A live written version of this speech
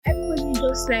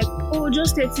just like, oh,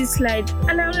 just let it slide.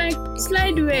 And I'm like,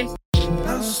 slide where?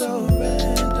 I'm so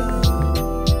random.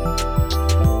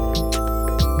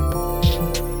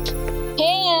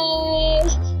 Hey,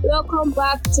 welcome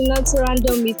back to Not So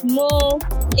Random with Mo.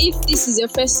 If this is your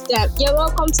first time, you're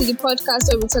welcome to the podcast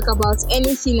where we talk about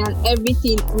anything and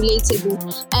everything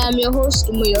relatable. I am your host,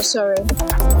 Umuyosore.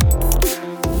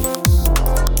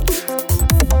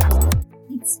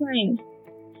 It's fine.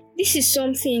 This is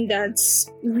something that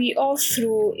we all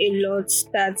throw a lot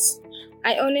that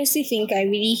I honestly think I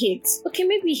really hate. Okay,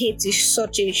 maybe hate is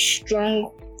such a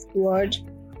strong word,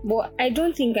 but I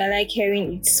don't think I like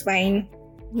hearing it's fine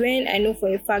when I know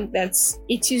for a fact that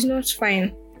it is not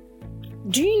fine.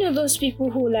 Do you know those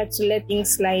people who like to let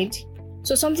things slide?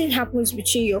 So something happens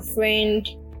between your friend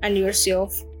and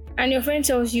yourself, and your friend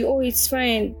tells you, oh, it's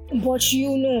fine, but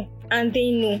you know and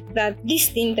they know that this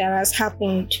thing that has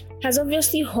happened has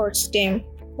obviously hurt them,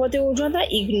 but they would rather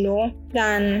ignore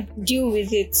than deal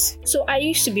with it. So I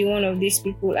used to be one of these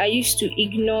people. I used to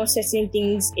ignore certain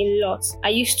things a lot. I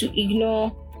used to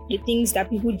ignore the things that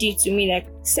people did to me, like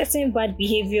certain bad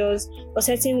behaviors or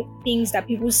certain things that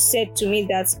people said to me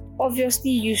that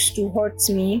obviously used to hurt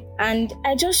me, and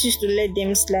I just used to let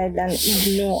them slide and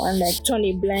ignore and like turn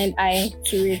a blind eye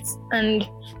to it. And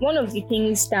one of the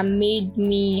things that made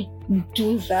me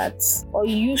do that, or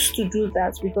used to do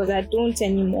that because I don't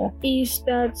anymore, is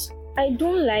that I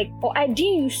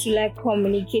didn't used to like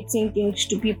communicating things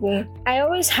to people. I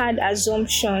always had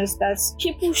assumptions that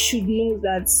people should know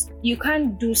that you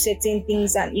can't do certain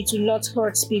things and it will not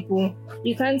hurt people.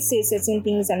 You can't say certain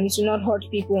things and it will not hurt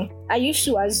people. I used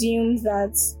to assume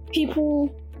that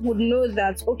people would know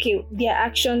that, okay, their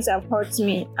actions have hurt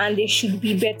me and they should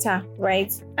be better,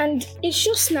 right? And it's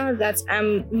just now that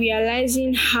I'm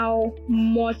realizing how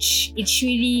much it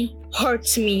really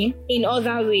hurts me in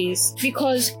other ways,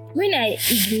 because when I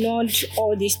ignored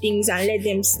all these things and let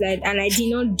them slide and I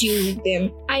did not deal with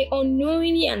them, I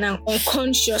unknowingly and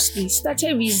unconsciously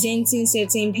started resenting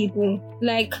certain people.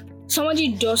 Like,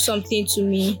 somebody does something to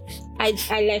me, I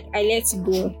let it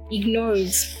go, ignore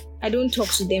it. I don't talk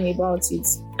to them about it.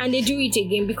 And they do it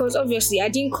again because obviously I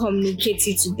didn't communicate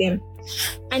it to them.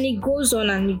 And it goes on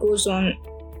and it goes on.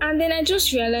 And then I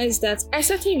just realized that I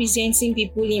started resenting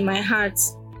people in my heart.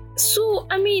 So,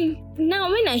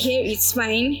 now when I hear it's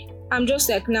fine, I'm just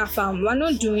like, nah fam, we're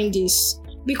not doing this.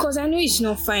 Because I know it's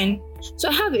not fine. So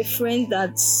I have a friend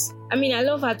that, I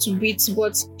love her to bits,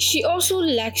 but she also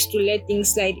likes to let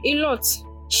things slide a lot.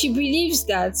 She believes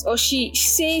that, or she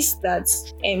says that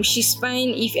she's fine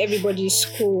if everybody is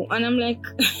cool. And I'm like,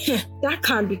 that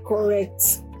can't be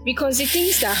correct. Because the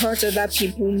things that hurt other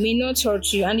people may not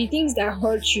hurt you, and the things that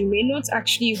hurt you may not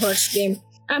actually hurt them.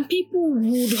 And people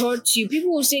would hurt you.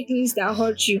 People will say things that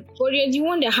hurt you, but you're the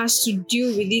one that has to deal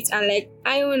with it and like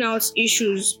iron out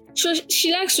issues. So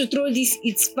she likes to throw this,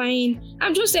 it's fine.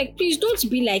 I'm just like, please don't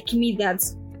be like me that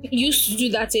used to do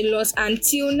that a lot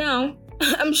until now.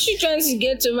 I'm still trying to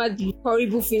get over the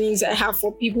horrible feelings I have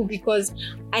for people because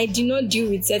I did not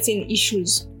deal with certain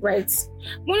issues, right?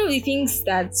 One of the things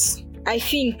that I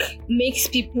think makes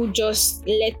people just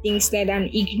let things slide and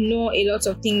ignore a lot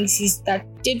of things is that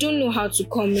they don't know how to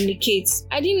communicate.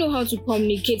 I didn't know how to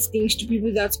communicate things to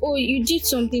people that, oh, you did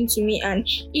something to me and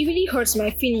it really hurts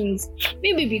my feelings.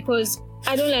 Maybe because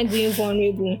I don't like being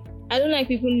vulnerable. I don't like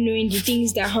people knowing the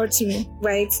things that hurt me,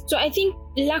 right? So I think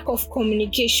lack of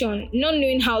communication, not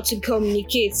knowing how to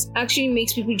communicate, actually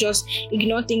makes people just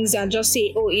ignore things and just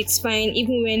say, oh, it's fine,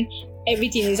 even when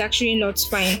everything is actually not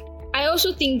fine. I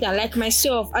also think that, like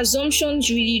myself, assumptions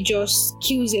really just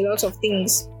kills a lot of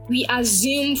things. We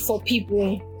assume for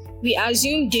people. We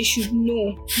assume they should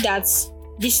know that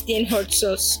this thing hurts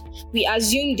us. We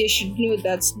assume they should know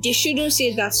that they shouldn't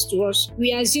say that to us.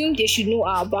 We assume they should know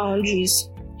our boundaries.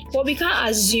 But we can't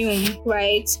assume,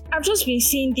 right? I've just been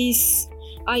seeing this,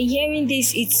 hearing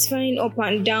this, it's fine up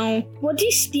and down. But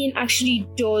this thing actually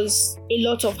does a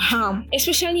lot of harm,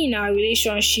 especially in our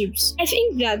relationships. I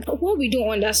think that what we don't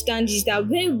understand is that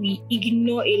when we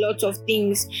ignore a lot of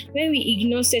things, when we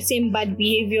ignore certain bad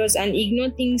behaviors and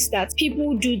ignore things that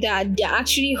people do that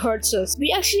actually hurts us,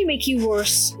 we actually make it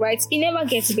worse, right? It never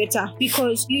gets better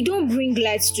because you don't bring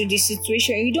light to the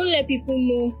situation. You don't let people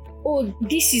know, oh,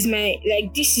 this is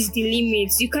the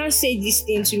limits. You can't say this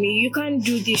thing to me. You can't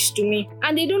do this to me.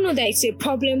 And they don't know that it's a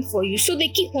problem for you. So they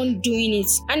keep on doing it.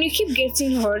 And you keep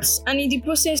getting hurt. And in the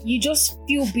process, you just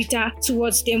feel bitter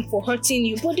towards them for hurting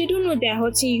you. But they don't know they're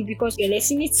hurting you because you're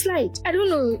letting it slide. I don't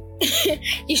know.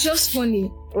 It's just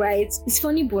funny, right? It's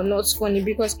funny but not funny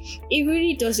because it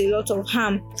really does a lot of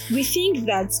harm. We think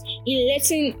that in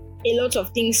letting a lot of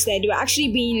things that we're actually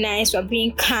being nice, we're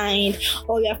being kind,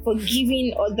 or we are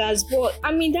forgiving others. But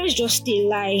I mean, that's just a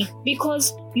lie,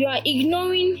 because you are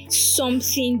ignoring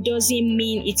something doesn't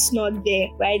mean it's not there,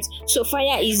 right? So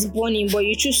fire is burning, but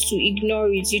you choose to ignore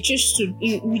it.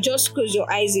 You just close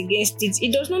your eyes against it.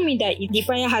 It does not mean that the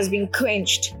fire has been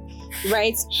quenched,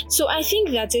 right? So I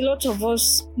think that a lot of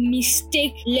us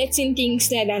mistake letting things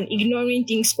slide and ignoring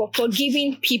things for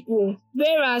forgiving people,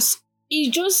 whereas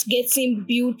it's just getting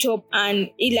built up, and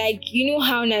it, like, you know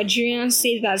how Nigerians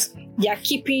say that they are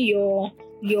keeping your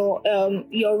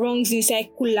wrongs inside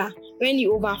cooler. When it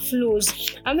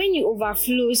overflows, and when it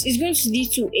overflows, it's going to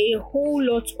lead to a whole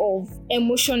lot of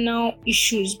emotional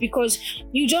issues, because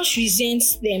you just resent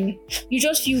them, you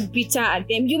just feel bitter at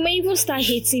them. You may even start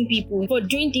hating people for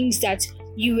doing things that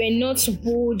you were not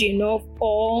bold enough,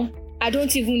 or I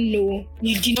don't even know,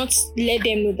 you did not let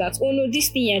them know that, oh no, this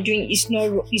thing you're doing is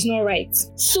not right.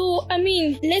 So I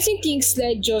mean, letting things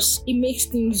slide, just it makes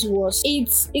things worse.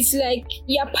 It's like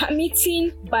you're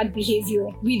permitting bad behavior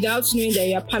without knowing that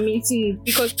you're permitting it,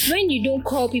 because when you don't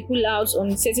call people out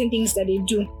on certain things that they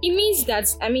do, it means that,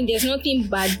 I mean, there's nothing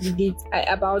bad with it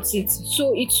about it,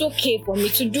 so it's okay for me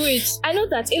to do it. I know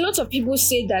that a lot of people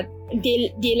say that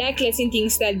they like letting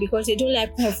things slide because they don't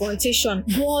like confrontation,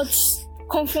 but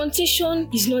confrontation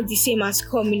is not the same as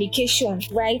communication,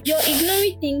 right? You're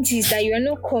ignoring things is that you're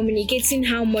not communicating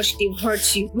how much they've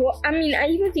hurt you. Well, I mean, I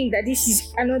even think that this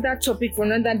is another topic for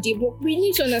another day, but we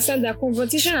need to understand that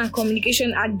confrontation and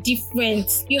communication are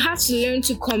different. You have to learn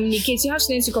to communicate. You have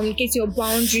to learn to communicate your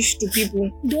boundaries to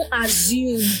people. Don't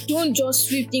assume. Don't just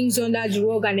sweep things under the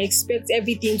rug and expect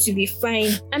everything to be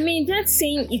fine. I mean, that's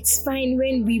saying it's fine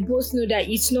when we both know that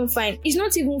it's not fine. It's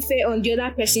not even fair on the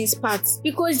other person's part,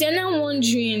 because they're not wondering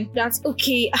that,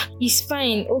 okay, it's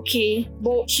fine, okay,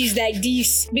 but she's like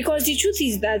this. Because the truth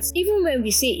is that even when we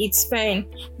say it's fine,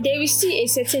 there is still a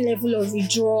certain level of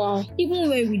withdrawal. Even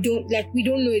when we don't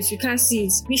know it, we can't see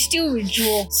it, we still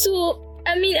withdraw. So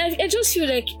I mean, I just feel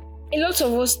like a lot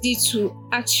of us need to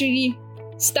actually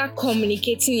start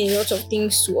communicating a lot of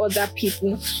things to other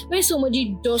people. When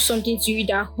somebody does something to you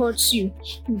that hurts you,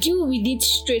 deal with it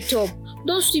straight up.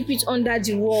 Don't sweep it under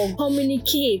the rug.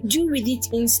 Communicate. Deal with it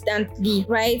instantly,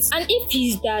 right? And if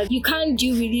it's that you can't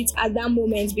deal with it at that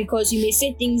moment because you may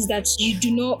say things that you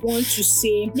do not want to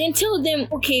say, then tell them,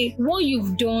 okay, what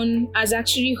you've done has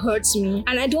actually hurt me,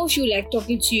 and I don't feel like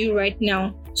talking to you right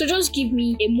now. So just give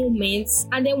me a moment,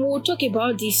 and then we'll talk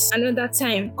about this another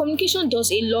time. Communication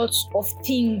does a lot of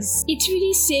things. It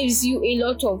really saves you a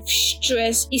lot of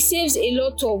stress. It saves a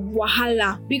lot of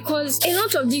wahala, because a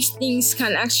lot of these things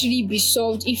can actually be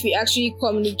solved if we actually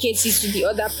communicate it to the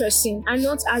other person and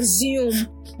not assume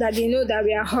that they know that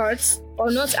we are hurt, or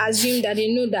not assume that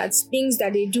they know that things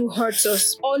that they do hurts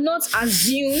us, or not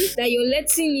assume that you're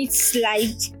letting it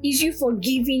slide is you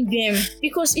forgiving them,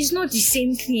 because it's not the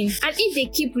same thing. And if they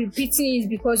keep repeating it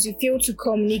because you fail to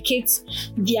communicate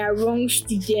their wrongs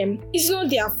to them, it's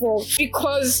not their fault,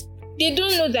 because they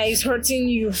don't know that it's hurting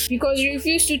you, because you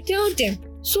refuse to tell them.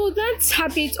 So that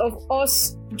habit of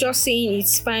us just saying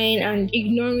it's fine and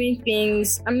ignoring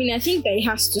things, I mean, I think that it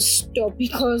has to stop,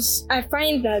 because I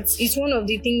find that it's one of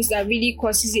the things that really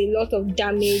causes a lot of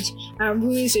damage and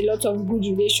ruins a lot of good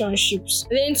relationships.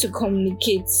 Learn to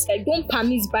communicate. Like, don't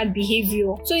permit bad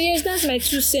behavior. So yes, that's my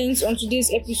 2 cents on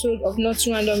today's episode of Not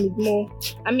Random with Mo.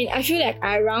 I mean, I feel like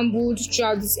I rambled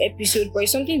throughout this episode, but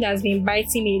it's something that's been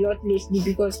biting me a lot lately,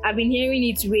 because I've been hearing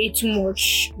it way too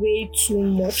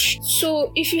much.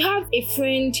 So if you have a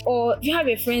friend, or if you have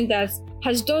a friend that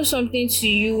has done something to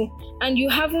you and you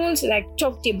haven't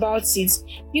talked about it,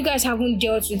 you guys haven't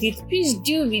dealt with it, please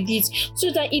deal with it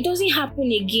so that it doesn't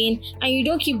happen again and you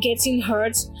don't keep getting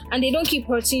hurt and they don't keep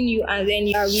hurting you and then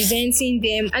you are resenting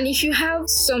them. And if you have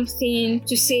something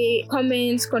to say,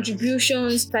 comments,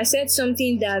 contributions, if I said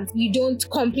something that you don't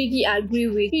completely agree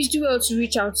with, please do well to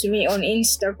reach out to me on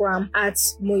Instagram at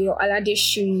Moyo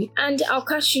Aladeshuri, and I'll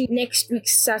catch you next week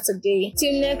Saturday.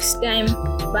 Till next time,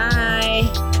 bye.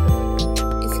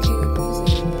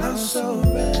 So